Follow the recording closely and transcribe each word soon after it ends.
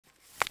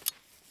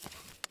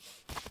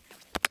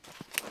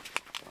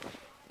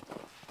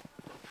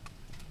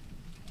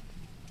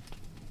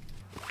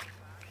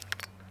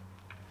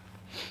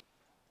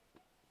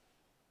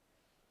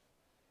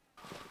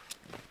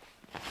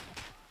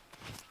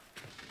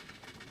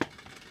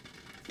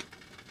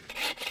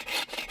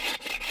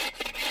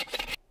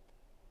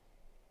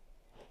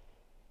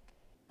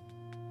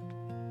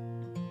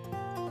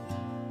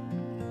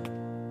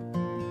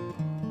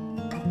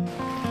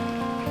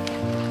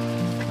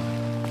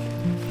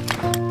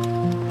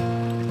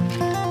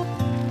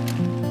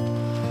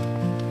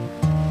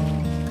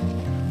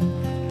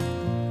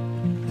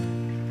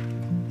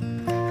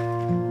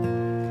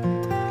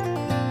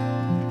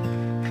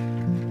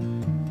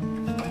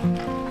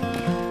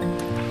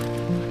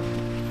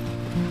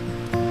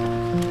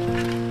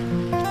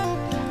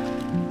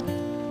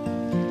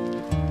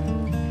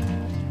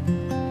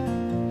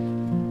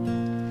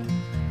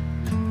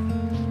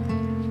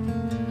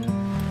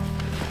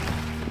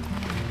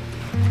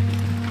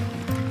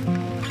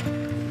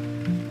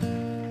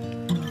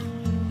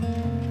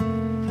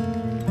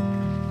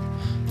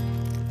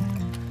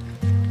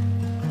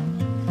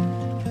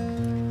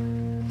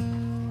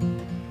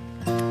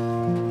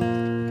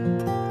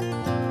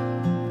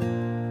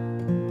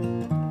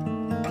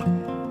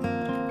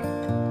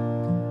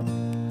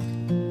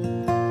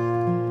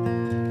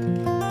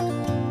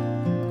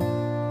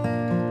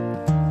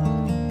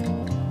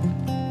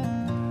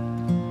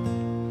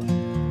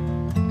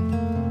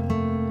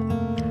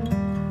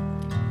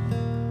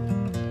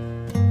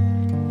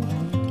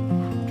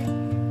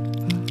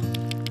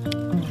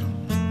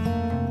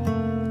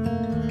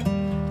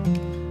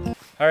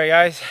Alright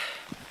guys,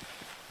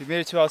 we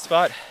made it to our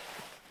spot.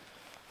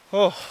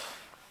 Oh,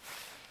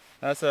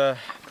 that's a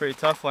pretty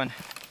tough one.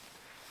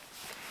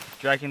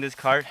 Dragging this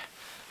cart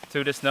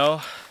through the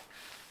snow,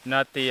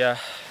 not the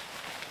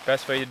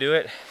best way to do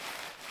it,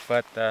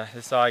 but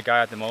this is all I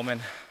got at the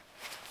moment.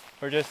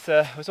 We're just,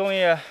 it was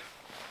only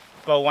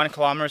about 1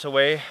 kilometer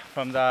away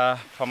from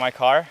my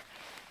car,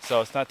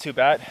 so it's not too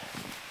bad.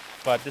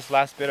 But this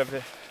last bit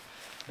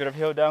of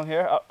hill down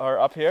here, or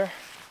up here,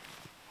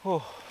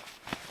 whew,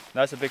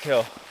 that's a big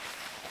hill.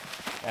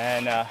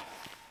 And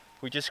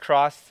we just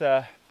crossed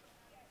the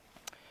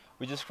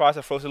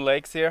frozen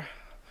lakes here.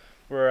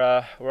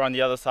 We're on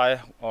the other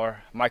side,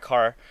 or my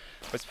car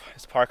is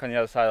parked on the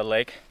other side of the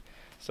lake.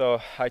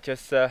 So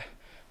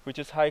we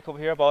just hike over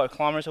here about 1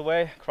 kilometer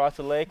away, across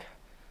the lake,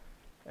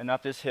 and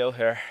up this hill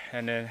here,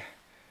 and then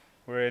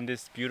we're in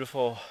this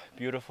beautiful,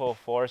 beautiful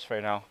forest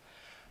right now.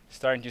 It's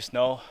starting to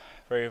snow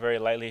very, very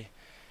lightly,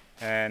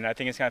 and I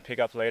think it's gonna pick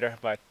up later,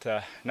 but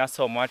not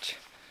so much.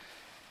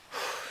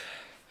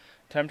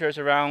 Temperature is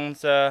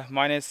around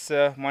minus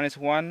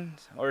 1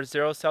 or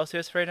 0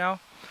 Celsius right now,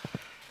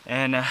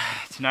 and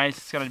tonight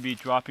it's gonna be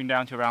dropping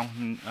down to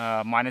around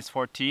minus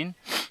 14.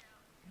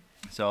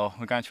 So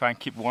we're gonna try and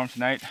keep warm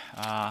tonight.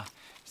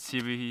 See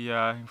if we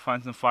can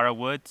find some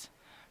firewood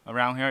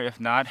around here. If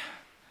not,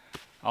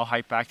 I'll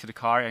hike back to the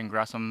car and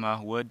grab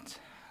some wood.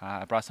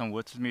 I brought some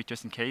wood with me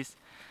just in case,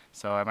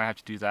 so I might have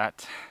to do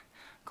that.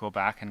 Go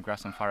back and grab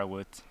some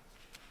firewood.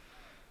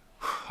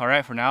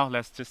 Alright, for now,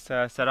 let's just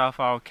set off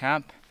our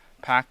camp,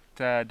 pack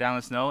down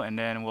the snow, and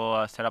then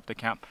we'll set up the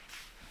camp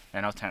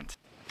and our tent.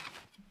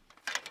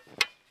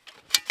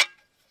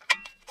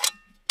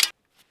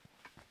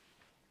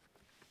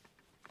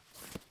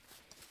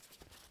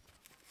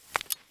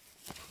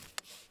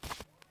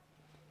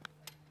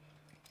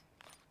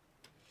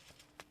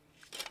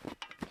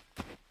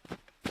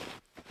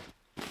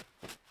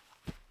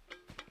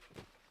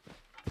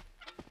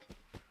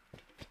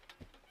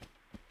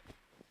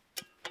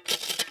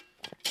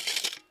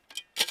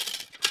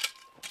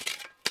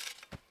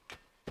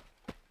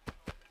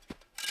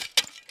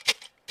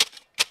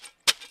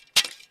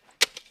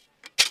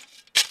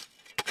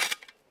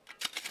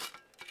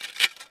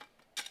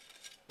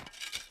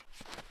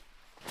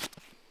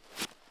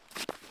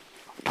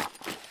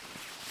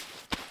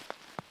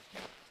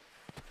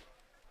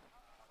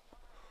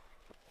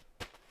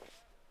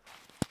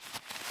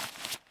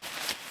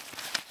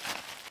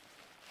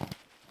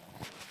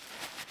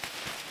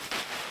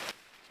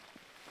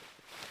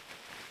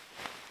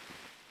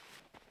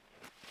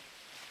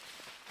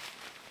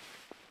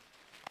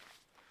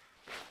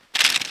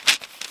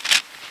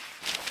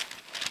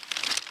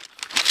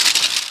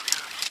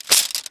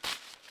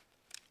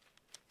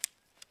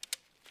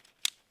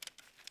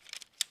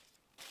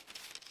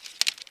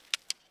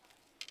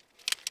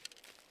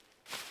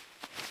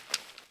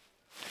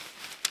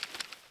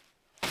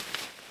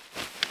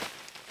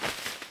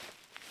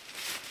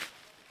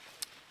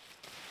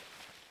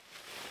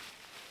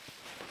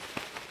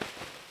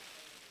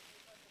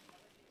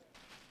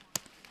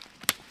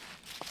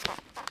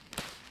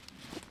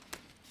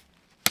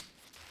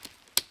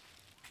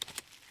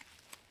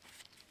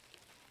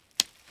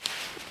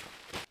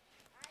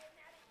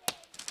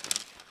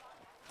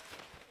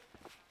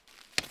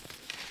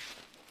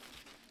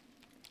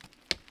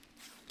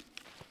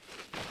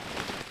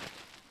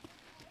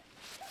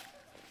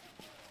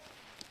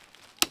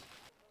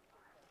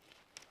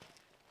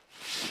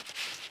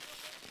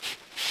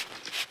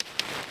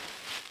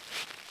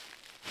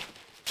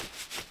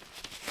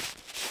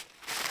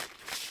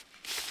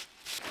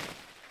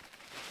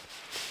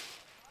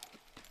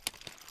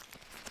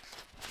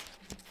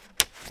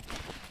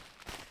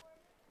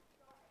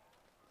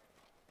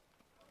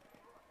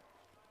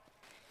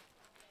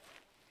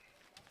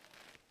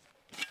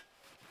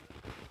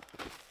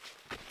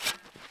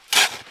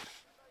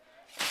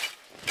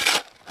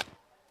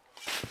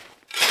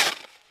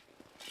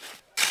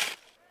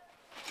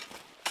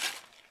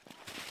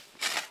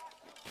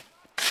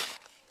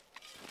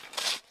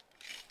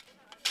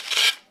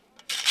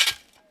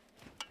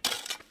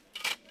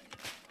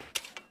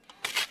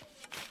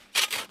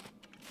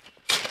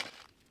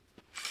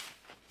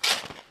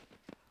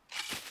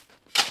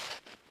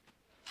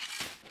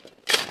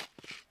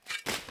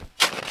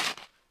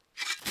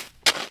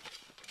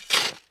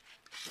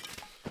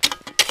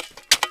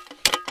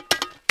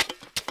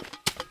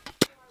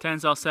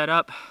 Tent's all set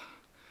up.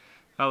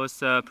 That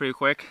was pretty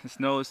quick. The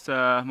snow is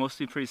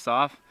mostly pretty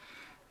soft,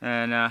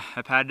 and I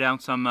patted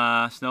down some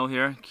snow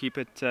here, keep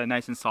it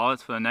nice and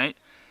solid for the night.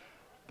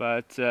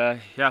 But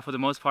yeah, for the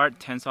most part,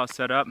 tent's all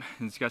set up.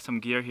 It's got some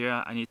gear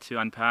here I need to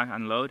unpack,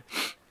 unload,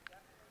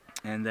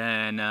 and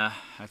then I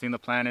think the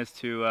plan is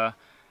to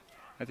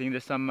I think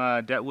there's some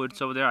dead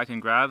woods over there I can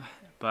grab,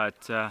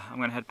 but I'm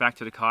gonna head back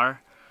to the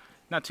car.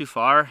 Not too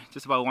far,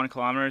 just about 1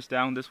 kilometer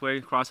down this way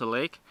across the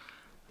lake.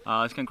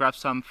 Just gonna grab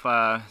some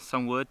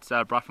wood that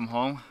I brought from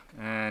home,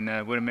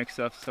 and with a mix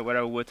of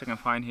whatever woods I can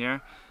find here,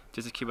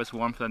 just to keep us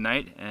warm for the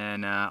night.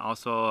 And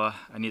also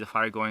I need a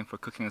fire going for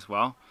cooking as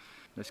well.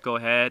 Let's go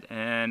ahead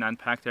and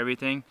unpack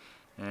everything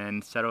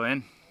and settle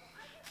in.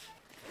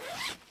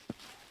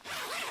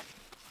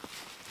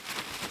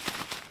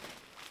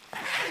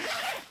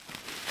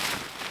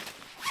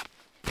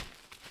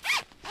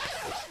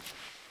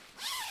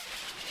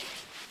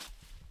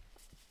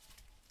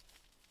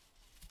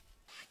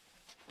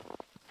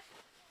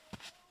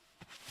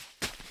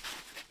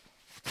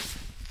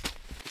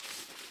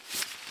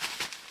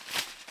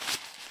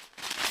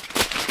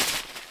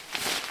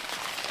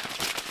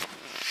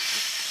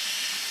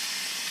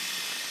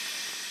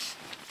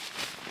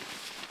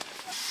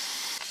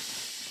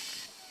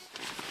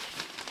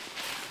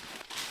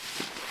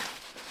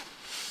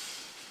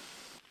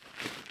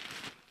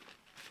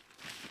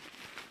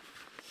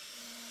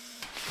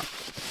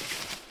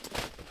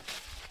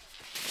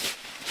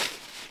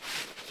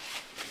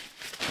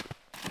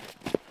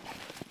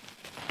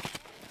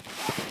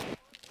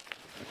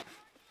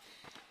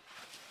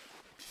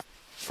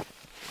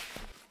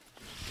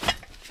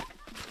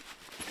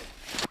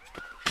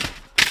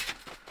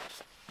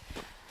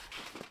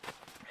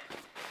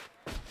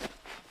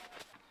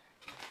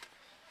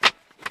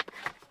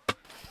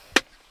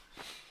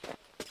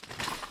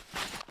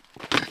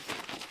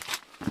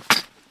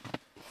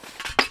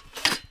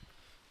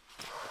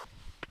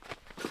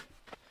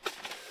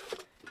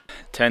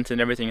 Tent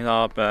and everything is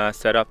all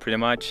set up pretty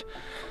much.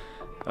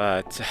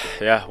 But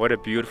yeah, what a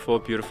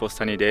beautiful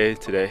sunny day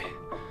today.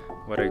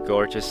 What a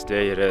gorgeous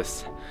day it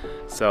is.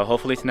 So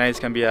hopefully tonight is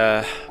gonna be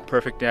a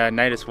perfect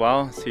night as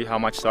well. See how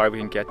much star we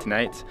can get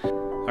tonight.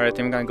 Alright, I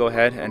think I'm gonna go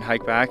ahead and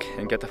hike back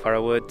and get the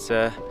firewood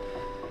to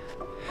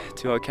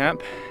our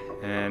camp.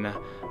 And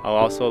I'll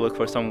also look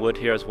for some wood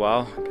here as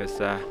well,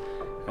 because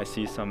I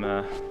see some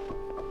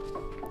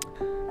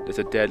there's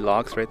a dead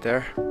logs right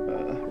there.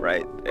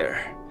 Right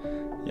there.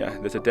 Yeah,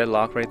 there's a dead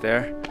log right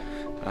there.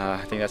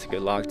 I think that's a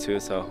good log too,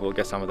 so we'll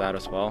get some of that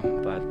as well.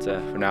 But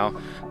for now,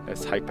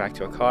 let's hike back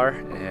to our car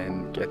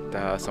and get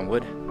some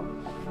wood.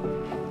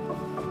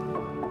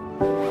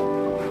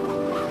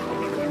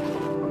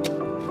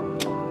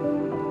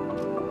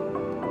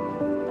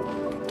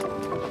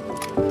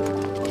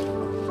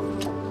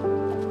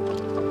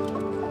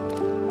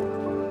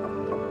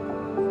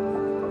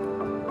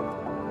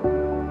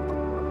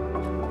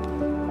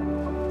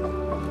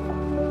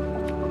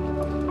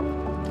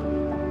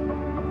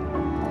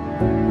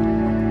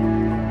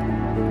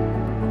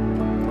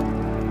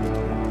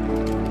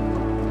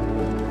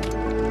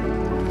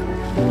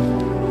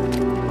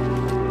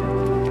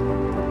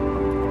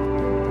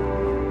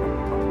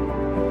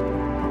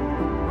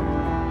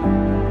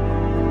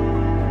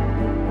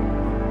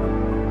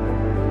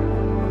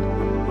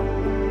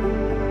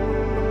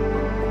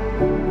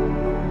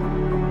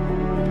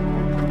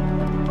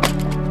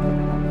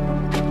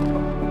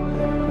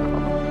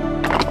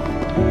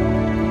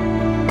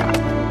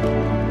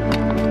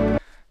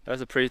 That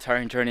was a pretty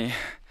tiring journey,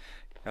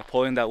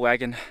 pulling that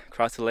wagon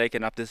across the lake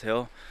and up this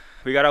hill.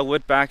 We got our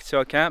wood back to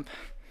our camp.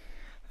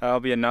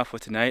 That'll be enough for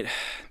tonight.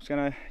 I'm just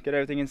gonna get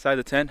everything inside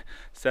the tent,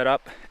 set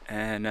up,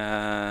 and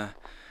I'm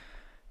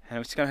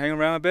just gonna hang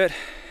around a bit,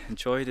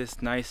 enjoy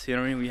this nice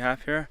scenery we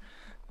have here.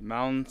 The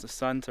mountains, the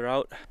suns are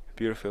out.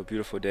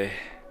 Beautiful day.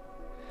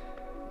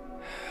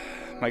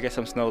 Might get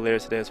some snow later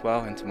today as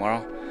well and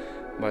tomorrow,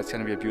 but it's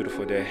gonna be a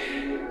beautiful day.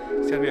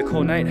 It's gonna be a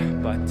cold night,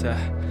 but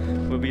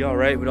we'll be all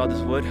right with all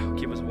this wood. It'll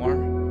keep us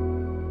warm.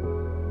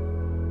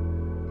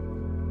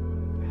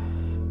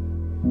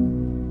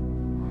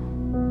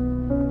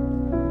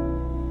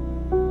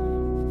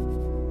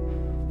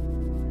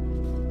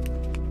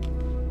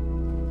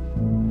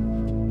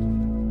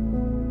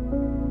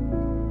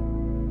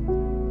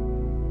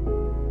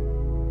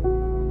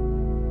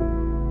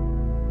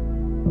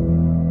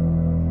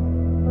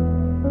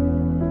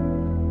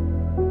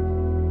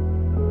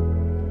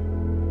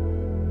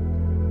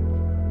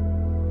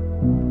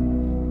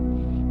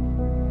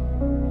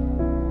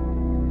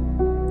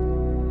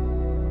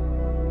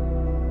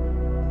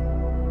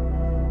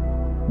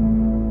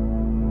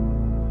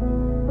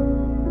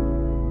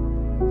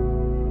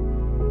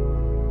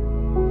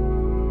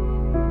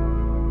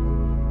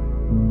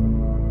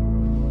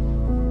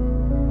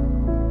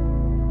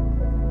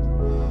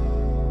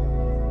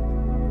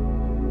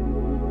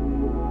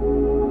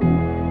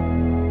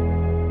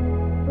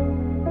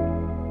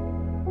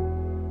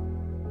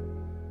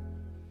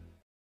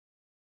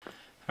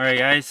 Alright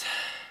guys,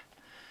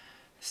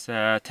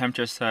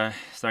 temperature's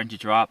starting to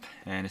drop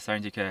and it's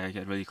starting to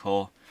get really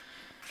cold.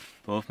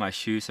 Both my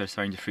shoes are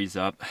starting to freeze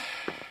up,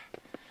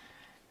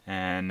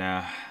 and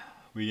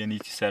we're gonna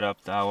need to set up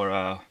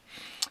our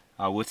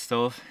wood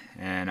stove,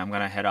 and I'm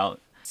gonna head out,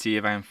 see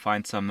if I can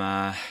find some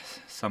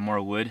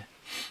more wood,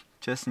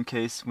 just in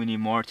case we need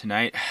more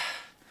tonight.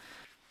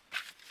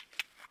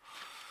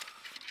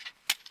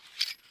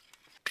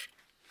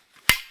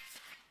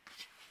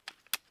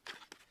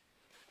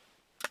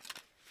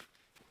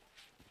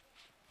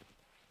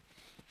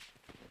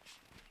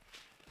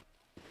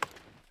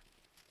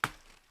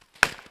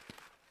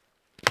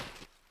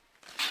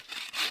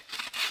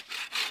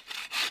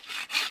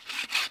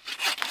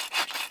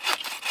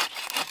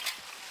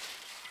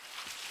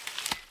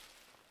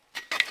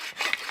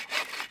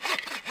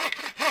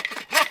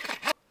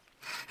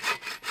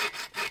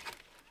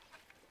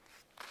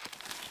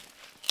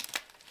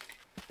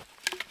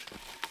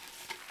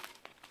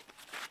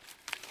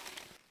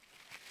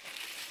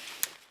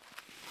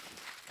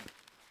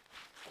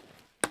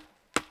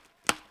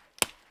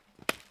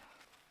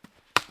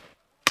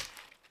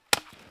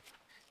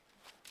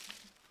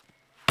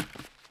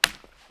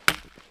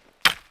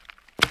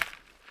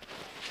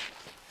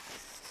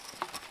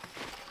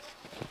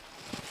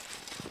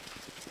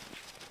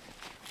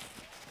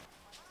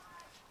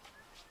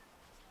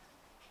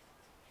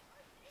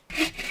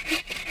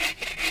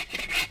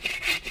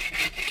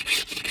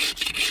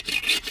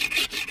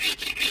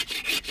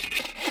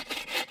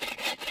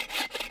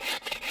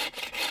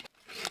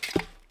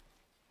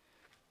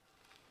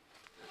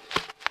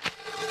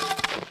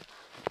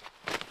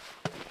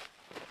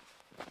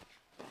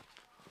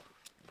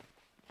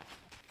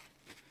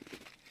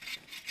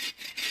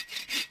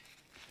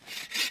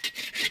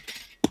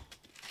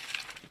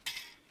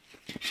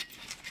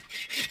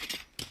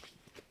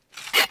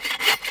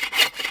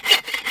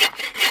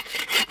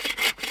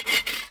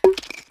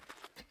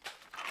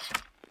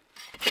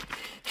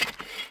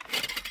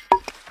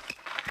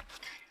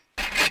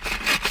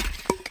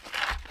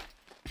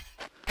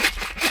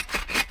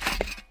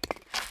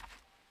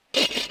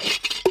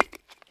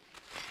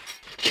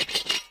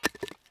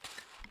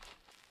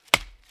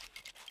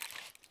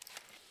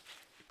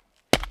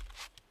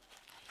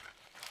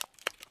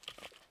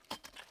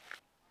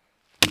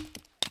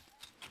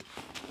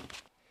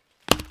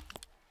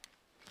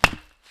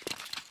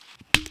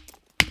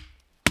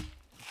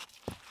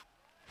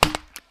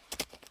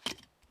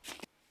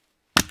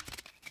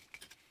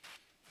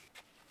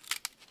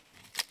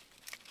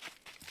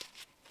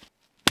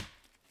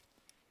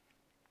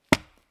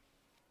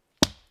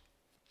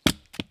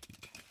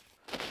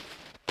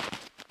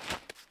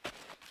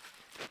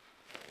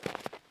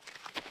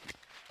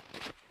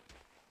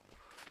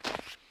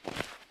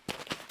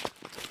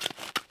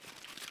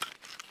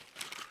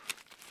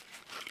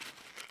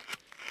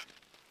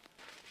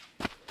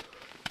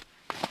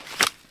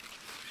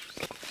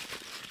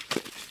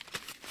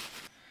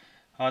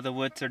 All the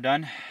woods are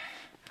done.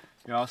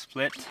 They're all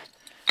split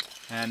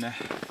and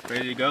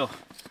ready to go.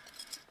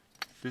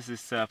 This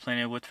is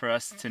plenty of wood for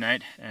us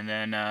tonight and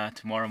then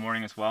tomorrow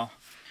morning as well.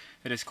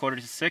 It is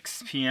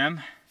 5:45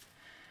 p.m.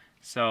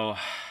 So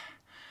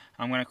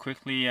I'm gonna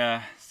quickly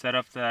set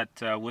up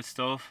that wood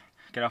stove,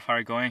 get our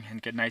fire going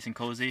and get nice and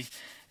cozy,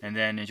 and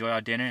then enjoy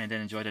our dinner and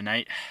then enjoy the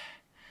night.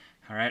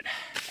 All right.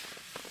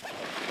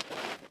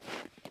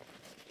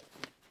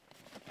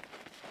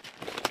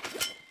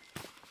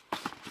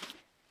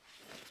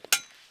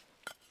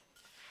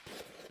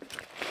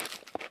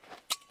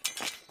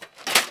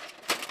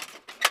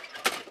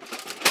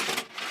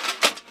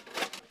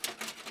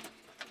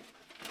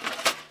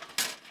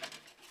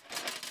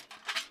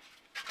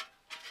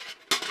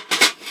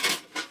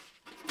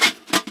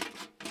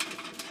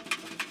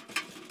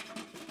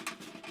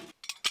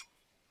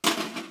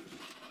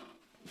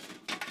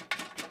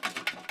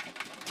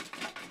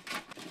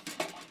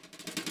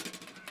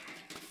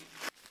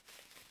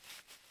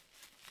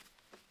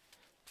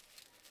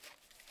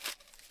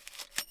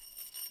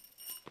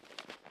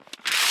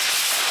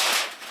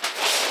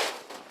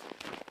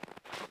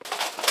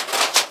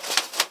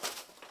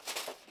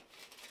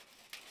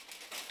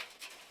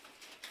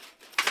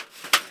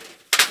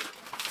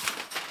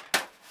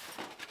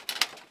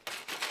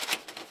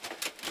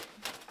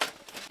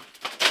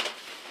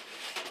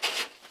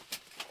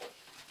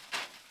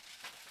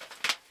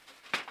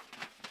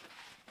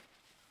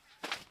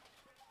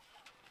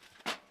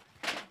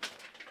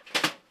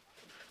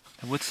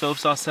 The wood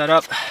stove's all set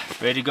up,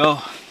 ready to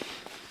go.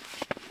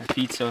 My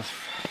feet are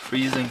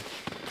freezing.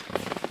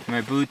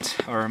 My boots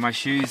or my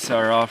shoes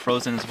are all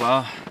frozen as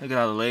well. Look at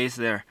all the lace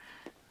there.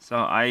 It's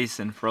all ice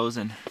and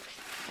frozen.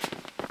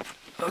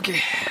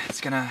 Okay,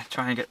 it's gonna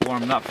try and get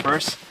warmed up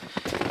first.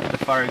 Get the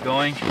fire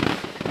going.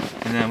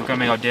 And then we're gonna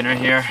make our dinner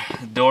here.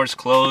 The door's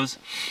closed.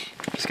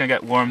 Just gonna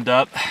get warmed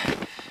up,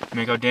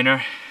 make our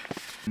dinner.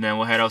 And then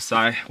we'll head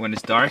outside when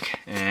it's dark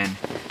and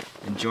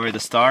enjoy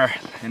the star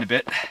in a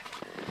bit.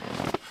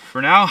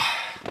 For now,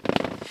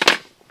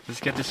 let's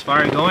get this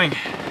fire going.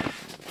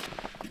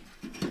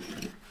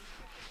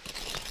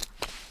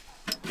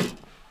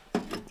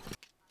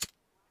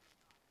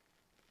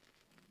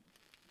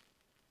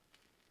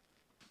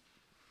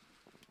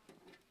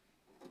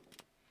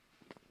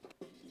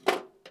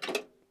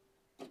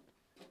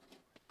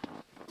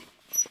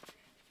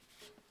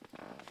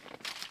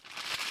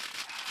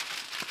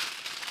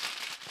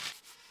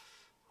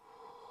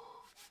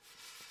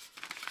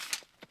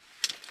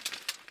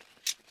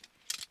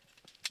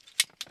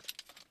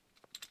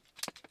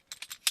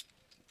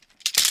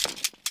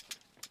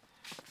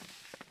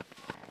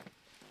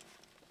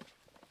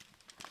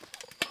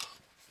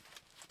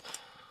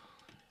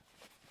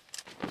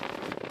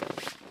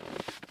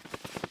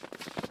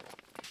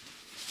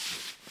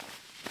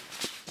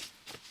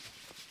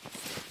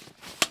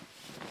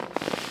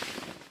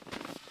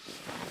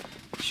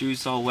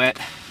 Shoes all wet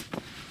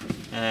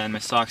and my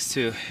socks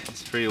too.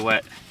 It's pretty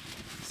wet,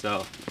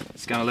 so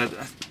just gonna let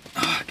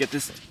get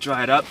this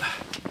dried up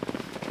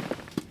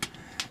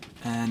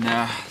and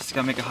just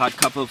gonna make a hot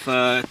cup of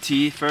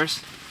tea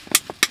first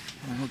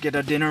and we'll get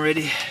our dinner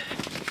ready.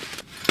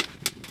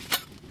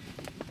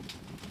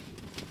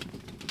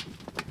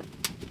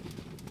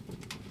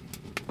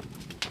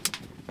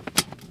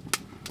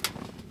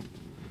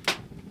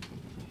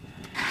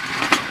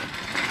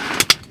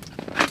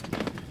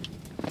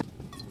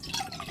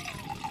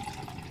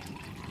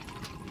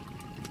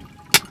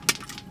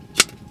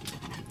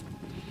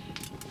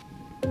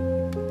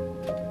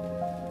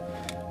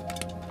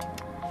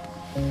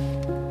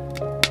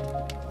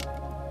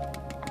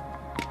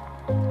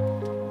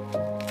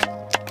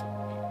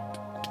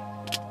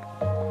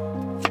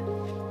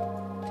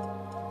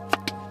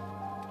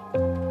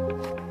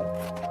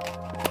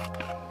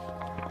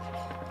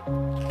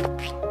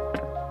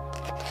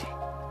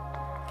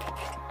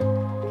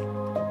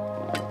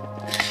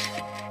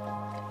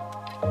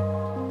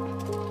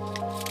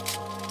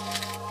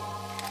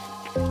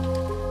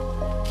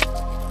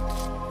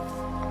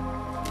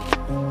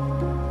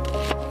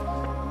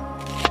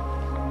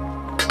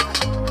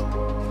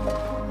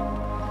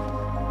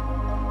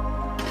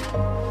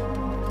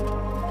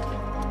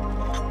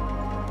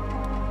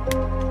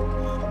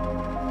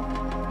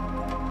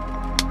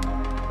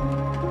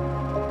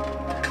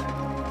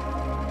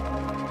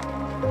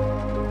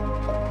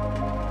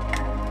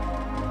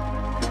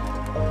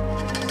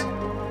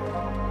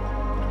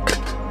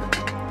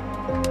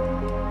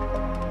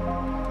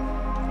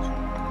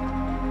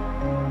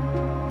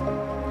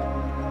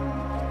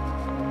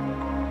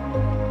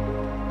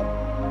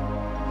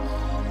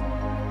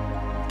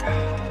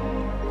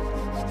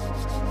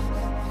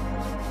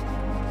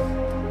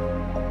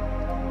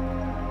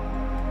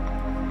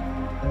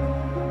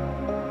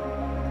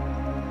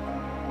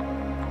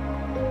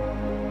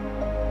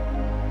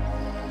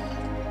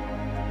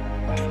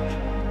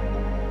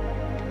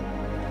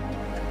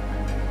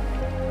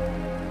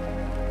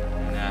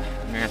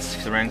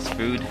 Sarang's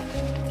food.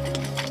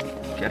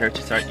 Get her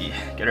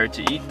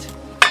to eat.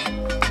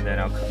 And then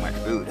I'll cook my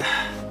food.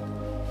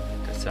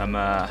 Got some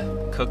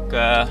cooked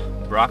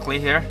broccoli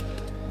here.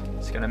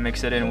 Just gonna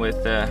mix it in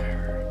with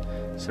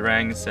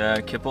Sarang's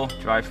kibble,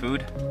 dry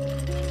food.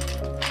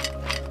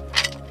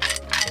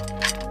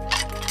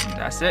 And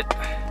that's it.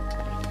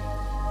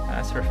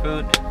 That's her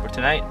food for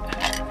tonight.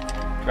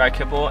 Dry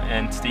kibble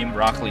and steamed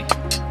broccoli.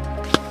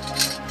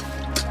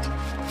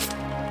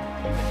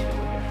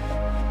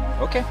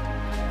 Okay.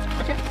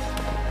 Okay.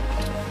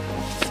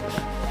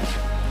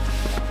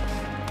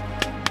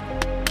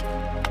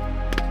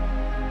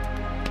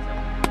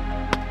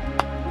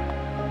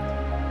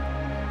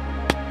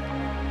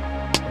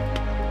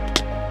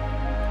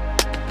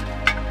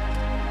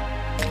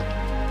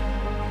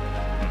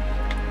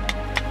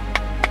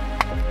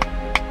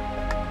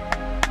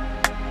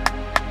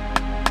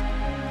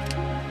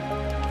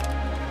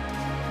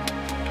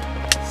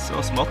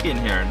 So smoky in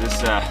here.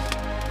 This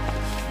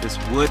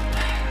wood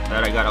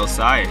that I got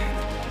outside,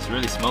 it's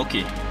really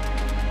smoky.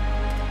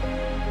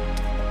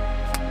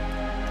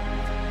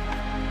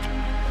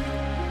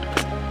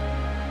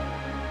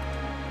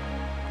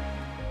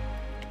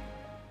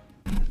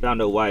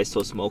 Found out why it's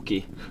so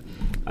smoky.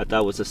 I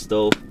thought it was a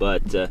stove,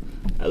 but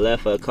I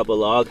left a couple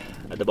logs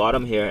at the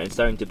bottom here and it's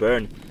starting to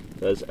burn.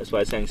 That's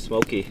why it's saying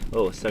smoky.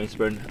 Oh, it's starting to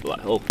burn a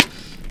lot.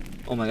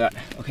 Oh my god.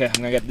 Okay, I'm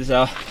gonna get this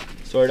out,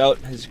 sort it out.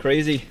 This is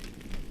crazy.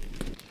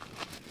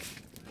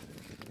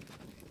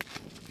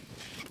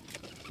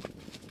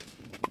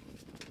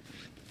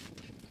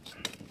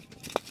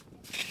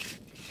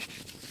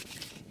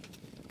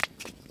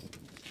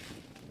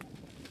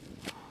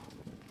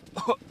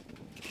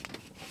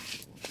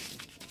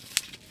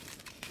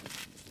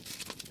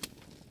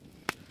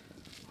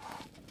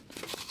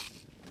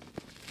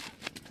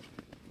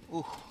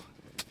 Ooh.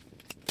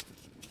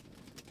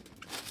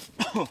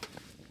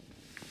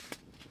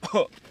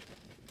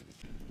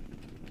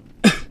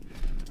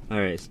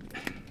 Alright,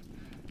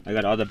 I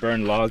got all the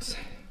burned logs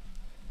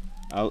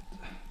out.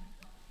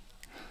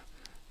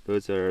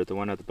 Those are the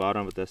one at the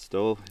bottom of the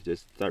stove.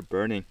 Just start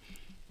burning.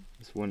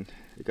 This one,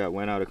 it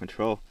went out of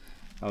control.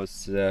 I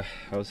was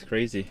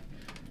crazy.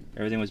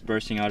 Everything was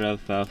bursting out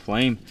of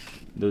flame.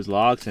 Those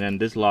logs, and then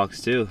this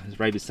logs too. It's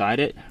right beside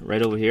it,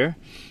 right over here,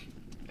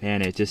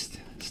 and it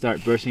just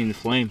started bursting into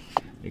flame.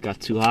 It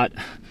got too hot.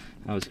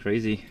 That was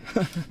crazy.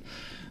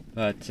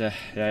 But yeah,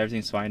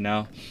 everything's fine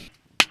now.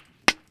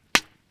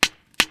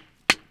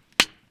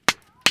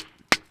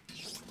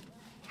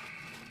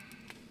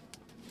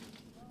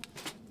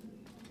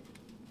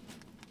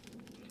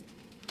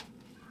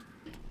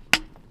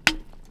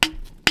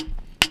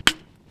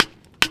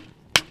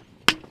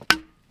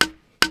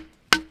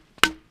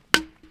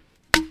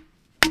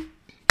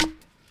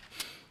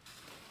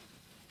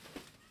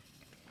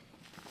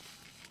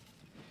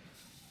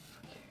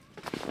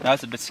 That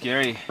was a bit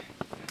scary.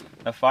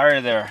 The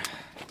fire there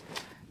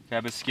got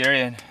a bit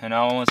scary and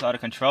almost out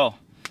of control.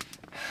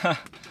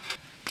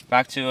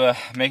 Back to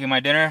making my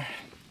dinner.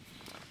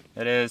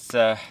 It is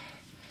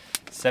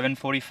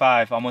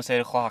 7:45, almost 8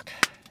 o'clock.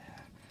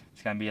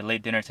 It's gonna be a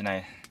late dinner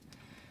tonight.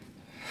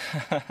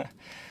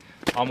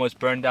 Almost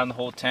burned down the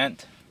whole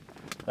tent.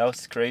 That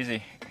was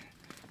crazy.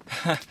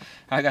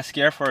 I got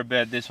scared for a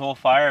bit. This whole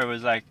fire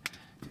was like,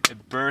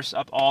 it burst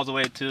up all the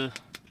way to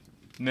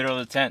the middle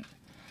of the tent.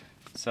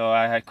 So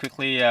I had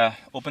quickly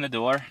opened the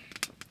door,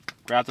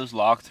 grabbed those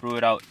logs, threw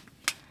it out,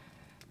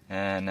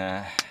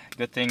 and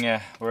good thing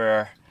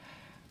we're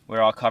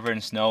all covered in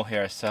snow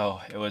here,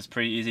 so it was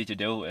pretty easy to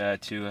deal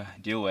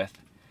with.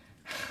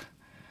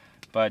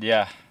 But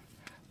yeah,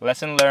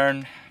 lesson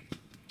learned.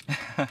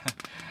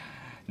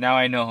 Now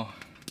I know.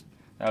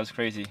 That was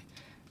crazy.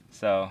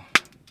 So,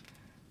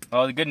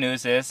 well, the good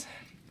news is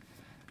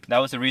that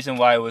was the reason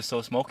why it was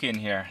so smoky in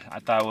here. I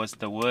thought it was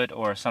the wood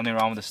or something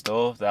wrong with the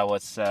stove. That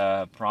was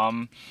a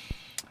problem.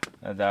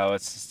 That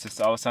was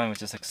just all of a sudden it was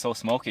just like so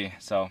smoky.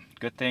 So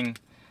good thing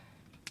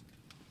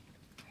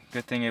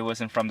it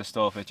wasn't from the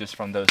stove. It's just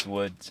from those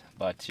woods.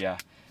 But yeah,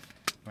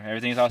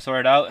 everything's all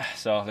sorted out.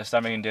 So let's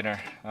start making dinner.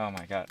 Oh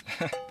my god.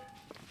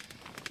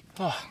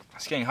 Oh,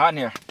 it's getting hot in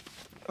here.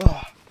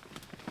 Oh,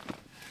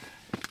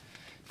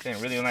 it's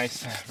getting really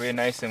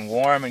nice and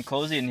warm and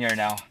cozy in here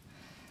now.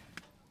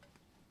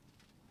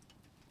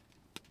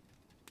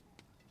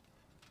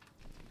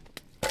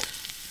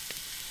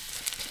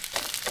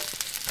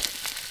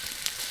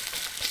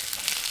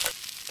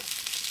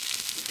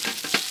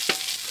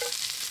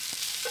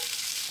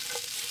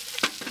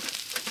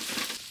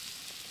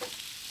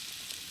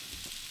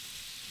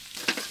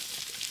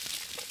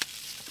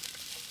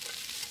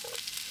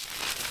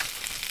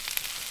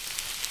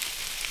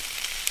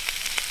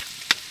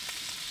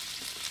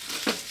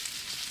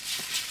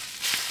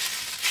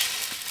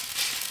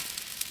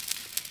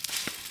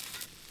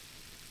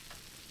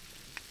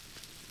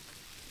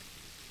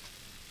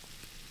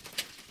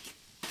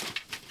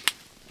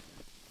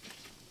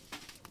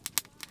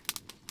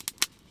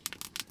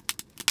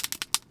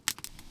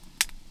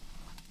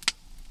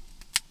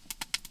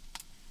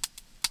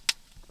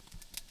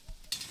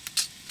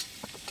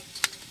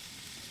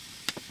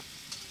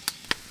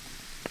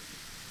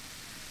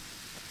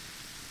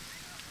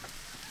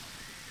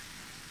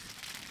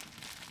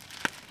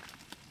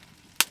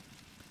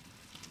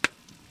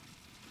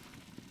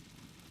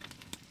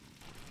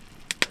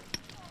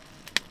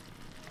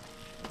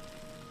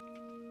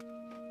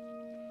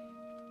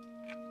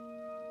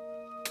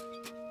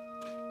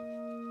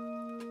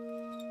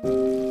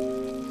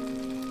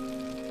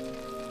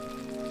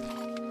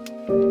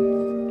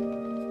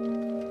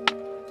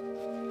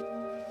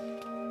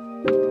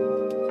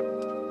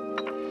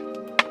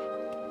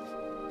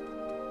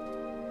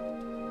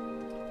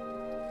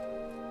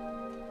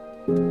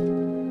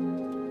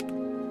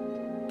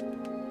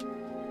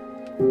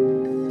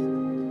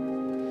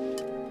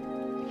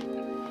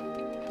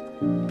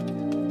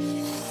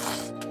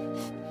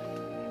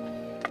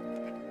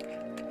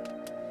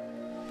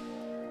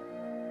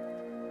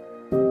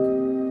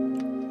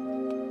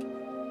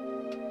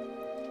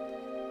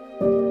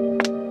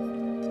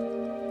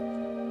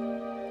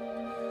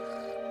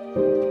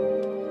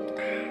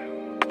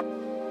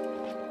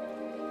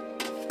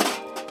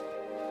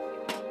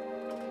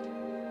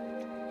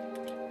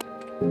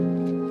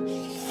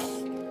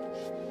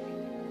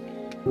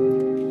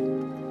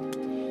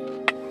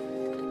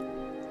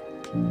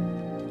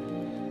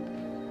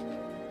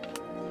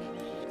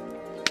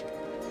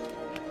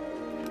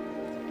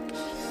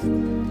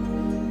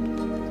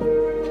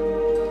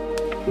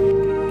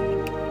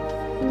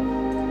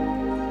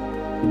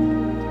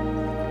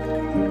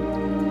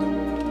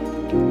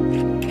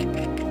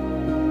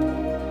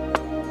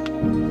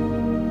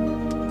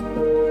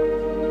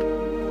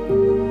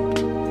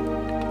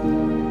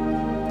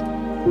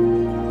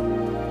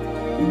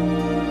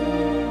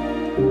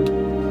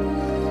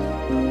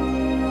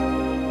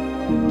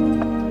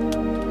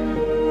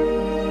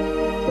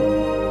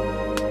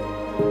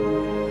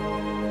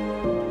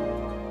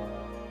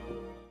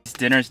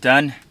 Dinner's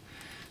done,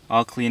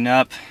 all cleaned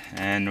up,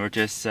 and we're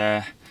just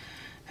hanging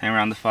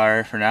around the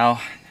fire for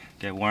now,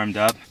 get warmed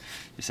up.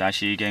 It's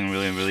actually getting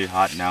really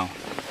hot now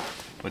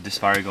with this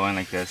fire going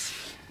like this.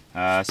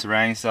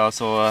 Sarang's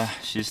also,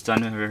 she's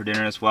done with her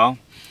dinner as well.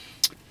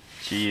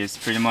 She is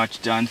pretty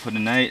much done for the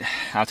night.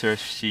 After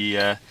she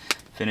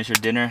finished her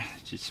dinner,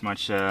 she's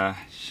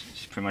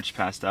pretty much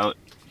passed out.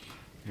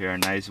 Here,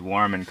 nice,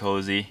 warm and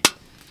cozy.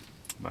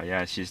 But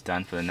yeah, she's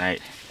done for the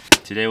night.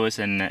 Today was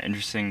an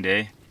interesting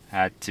day.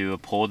 Had to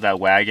pull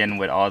that wagon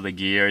with all the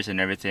gears and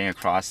everything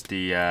across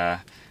the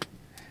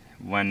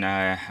when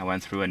I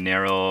went through a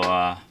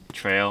narrow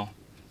trail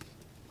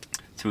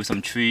through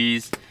some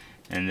trees,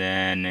 and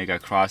then I got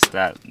across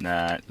that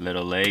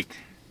little lake,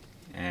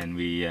 and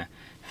we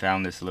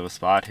found this little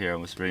spot here. It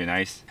was really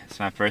nice. It's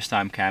my first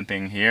time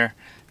camping here,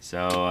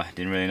 so I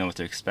didn't really know what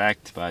to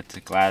expect,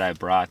 but glad I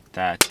brought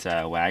that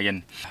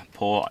wagon.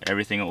 Pull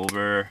everything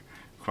over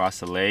across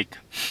the lake.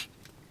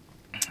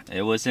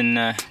 It wasn't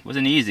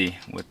easy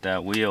with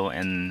that wheel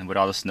and with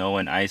all the snow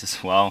and ice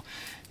as well.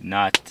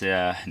 Not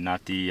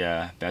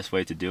the best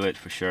way to do it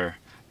for sure,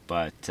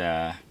 but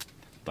I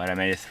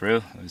made it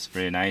through. It was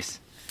pretty nice.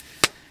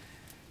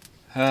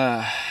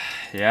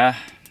 Yeah.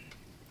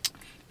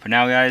 For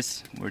now,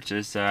 guys, we're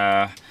just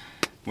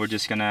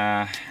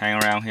gonna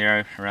hang around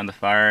here around the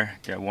fire,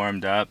 get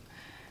warmed up,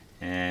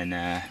 and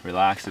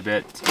relax a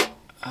bit.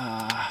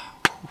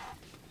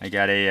 I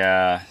got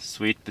a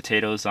sweet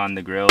potatoes on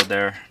the grill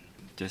there.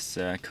 Just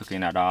cooking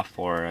that off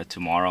for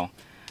tomorrow.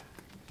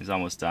 It's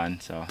almost done,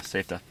 so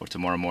save that for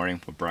tomorrow morning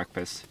for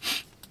breakfast.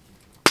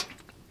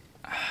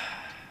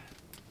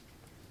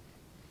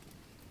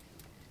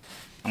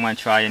 I'm gonna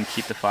try and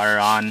keep the fire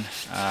on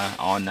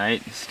all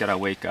night. Just gotta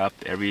wake up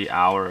every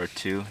hour or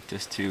two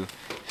just to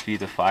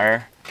feed the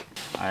fire.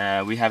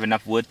 We have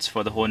enough woods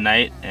for the whole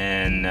night,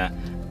 and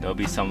there'll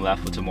be some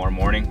left for tomorrow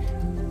morning.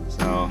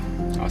 So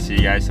I'll see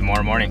you guys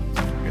tomorrow morning.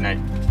 Good night.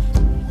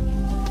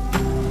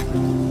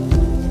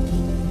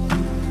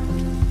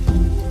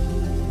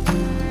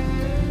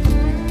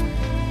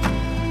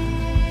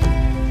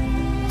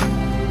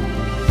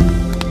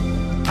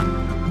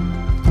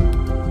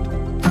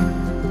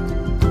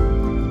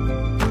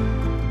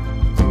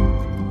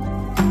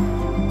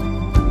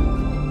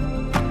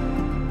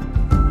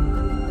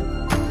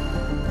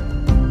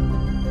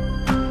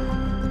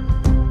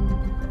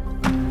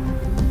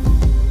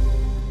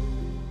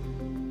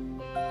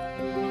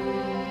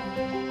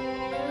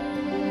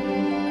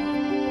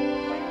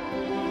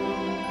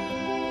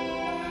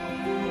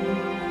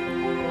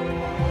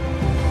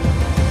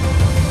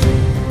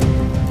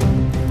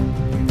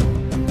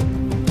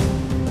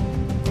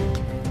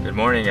 Good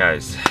morning,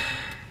 guys.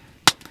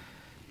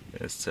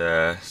 It's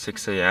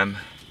 6 a.m.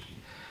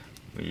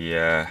 We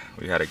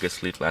had a good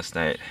sleep last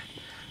night,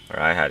 or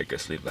I had a good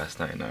sleep last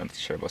night. I'm not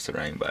sure about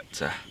Sarang,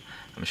 but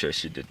I'm sure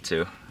she did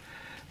too.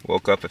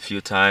 Woke up a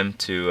few times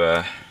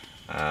to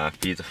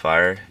feed the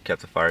fire,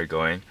 kept the fire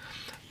going,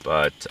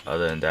 but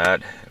other than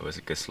that, it was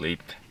a good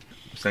sleep.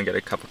 I'm just gonna get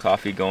a cup of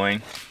coffee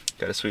going.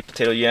 Got a sweet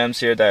potato yams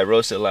here that I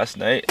roasted last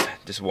night,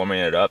 just warming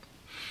it up.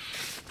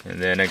 And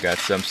then I got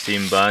some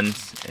steamed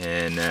buns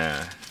and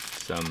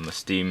some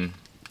steamed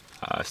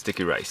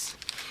sticky rice.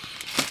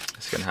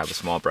 Just gonna have a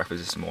small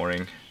breakfast this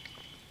morning,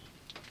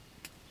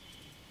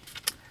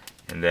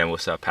 and then we'll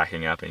start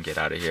packing up and get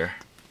out of here.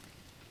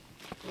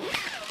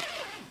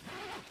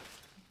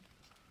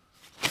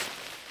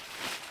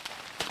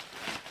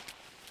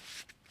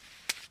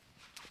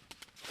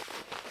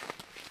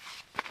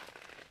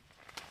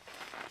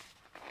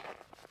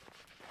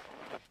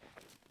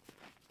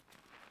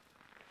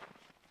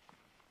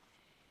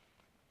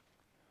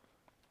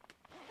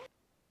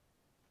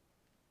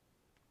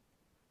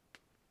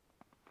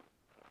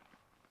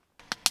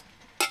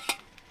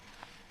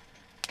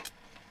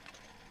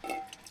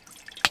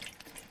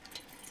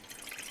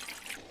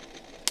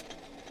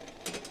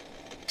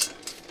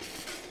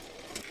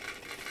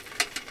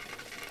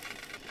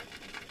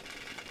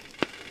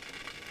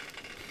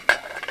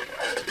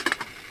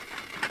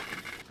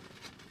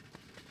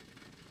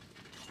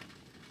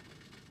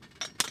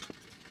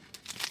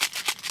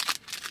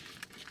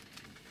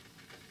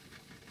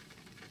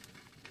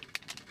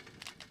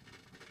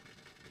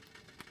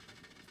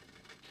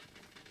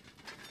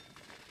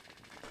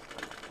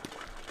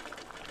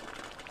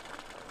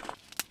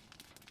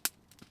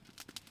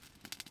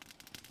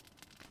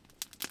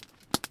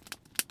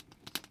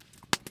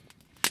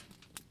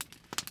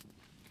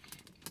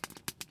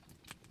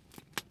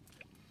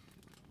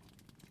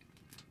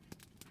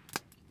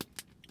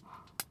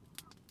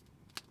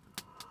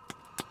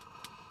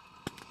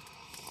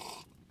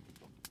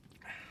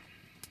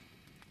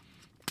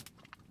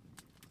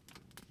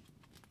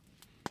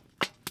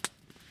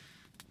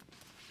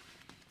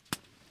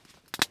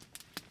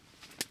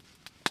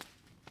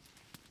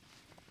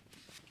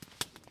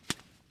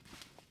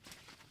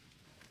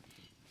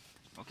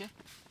 okay?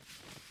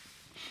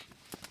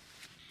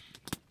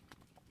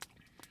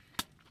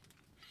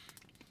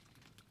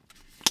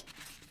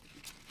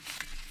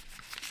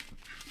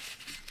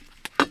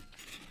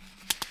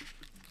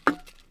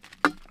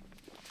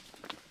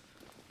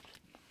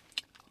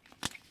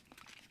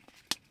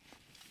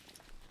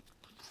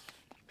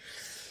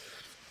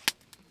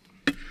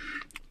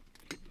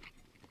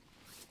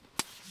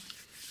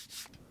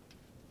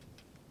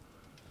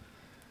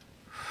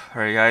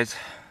 Alright guys,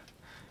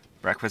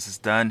 breakfast is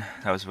done.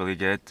 That was really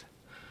good.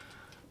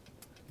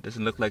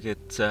 Doesn't look like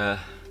it's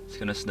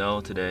gonna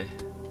snow today,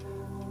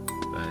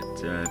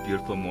 but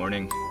beautiful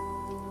morning.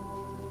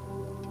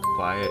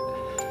 Quiet,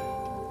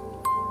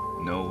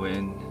 no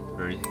wind,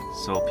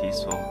 so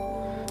peaceful,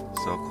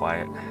 so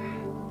quiet.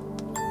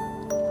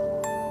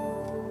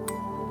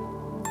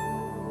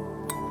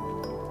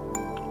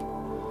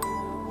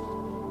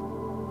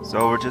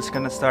 So we're just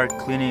gonna start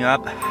cleaning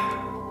up.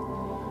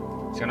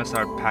 It's gonna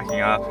start packing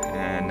up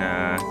and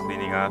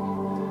cleaning up,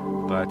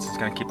 but it's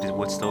gonna keep this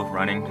wood stove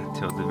running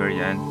till the very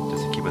end,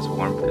 just to keep us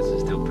warm because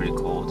it's still pretty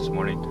cold this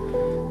morning,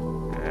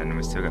 and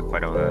we still got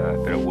quite a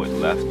bit of wood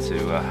left to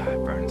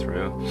burn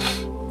through.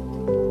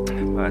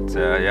 But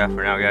yeah,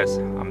 for now, guys,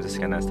 I'm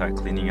just gonna start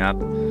cleaning up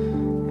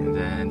and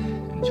then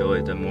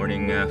enjoy the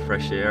morning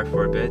fresh air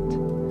for a bit,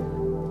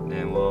 and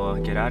then we'll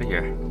get out of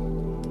here.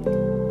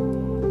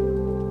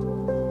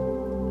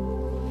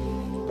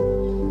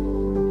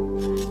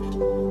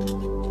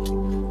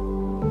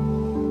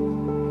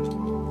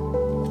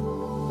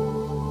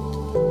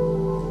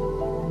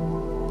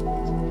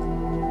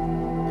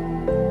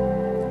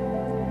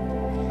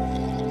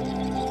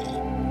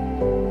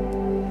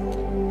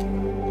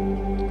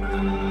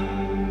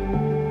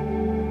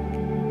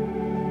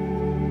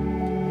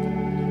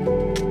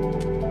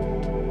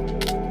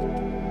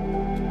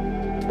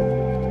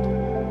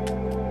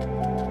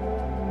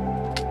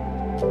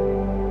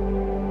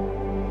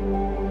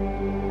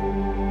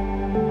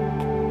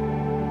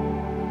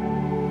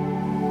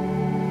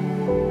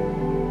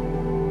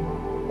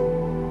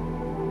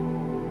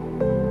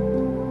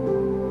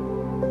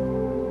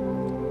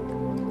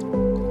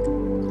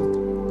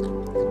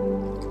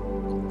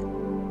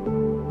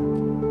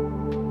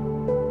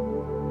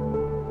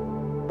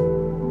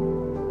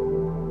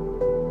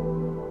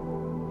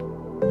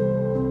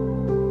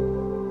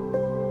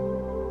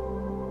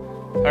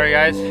 Alright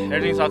guys,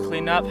 everything's all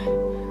cleaned up.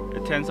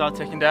 The tent's all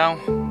taken down.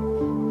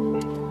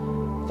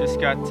 Just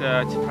got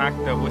to pack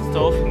the wood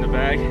stove in the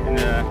bag and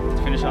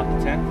to finish off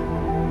the tent.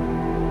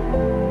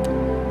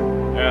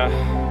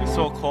 It's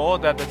so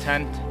cold that the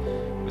tent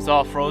was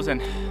all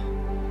frozen.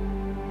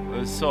 It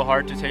was so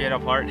hard to take it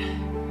apart.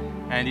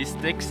 And these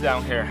sticks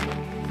down here,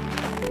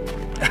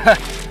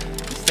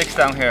 these sticks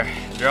down here,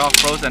 they're all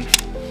frozen.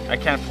 I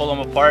can't pull them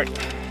apart.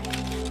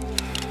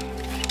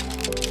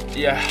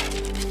 Yeah.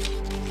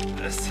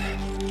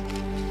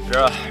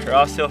 They're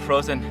all still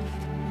frozen,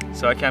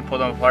 so I can't pull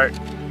them apart.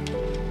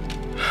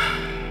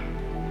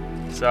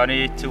 So I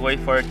need to wait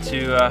for it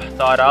to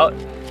thaw it out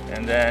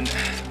and then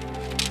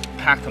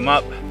pack them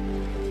up.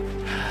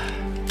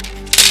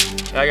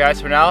 Yeah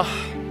guys, for now,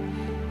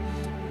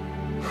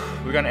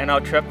 we're gonna end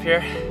our trip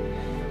here.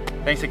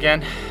 Thanks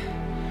again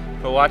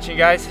for watching,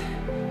 guys.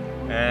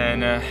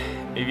 And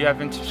if you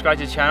haven't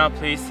subscribed to the channel,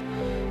 please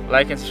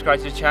like and subscribe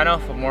to the channel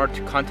for more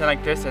content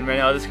like this and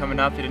many others coming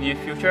up in the near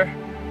future.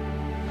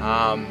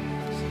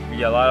 We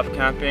got a lot of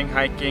camping,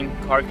 hiking,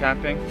 car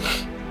camping,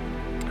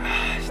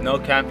 snow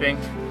camping,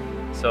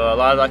 so a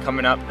lot of that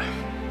coming up.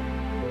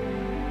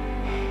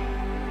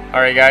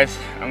 Alright guys,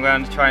 I'm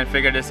going to try and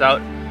figure this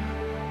out,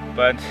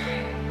 but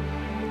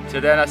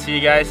till then I'll see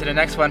you guys in the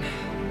next one.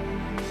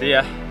 See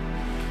ya.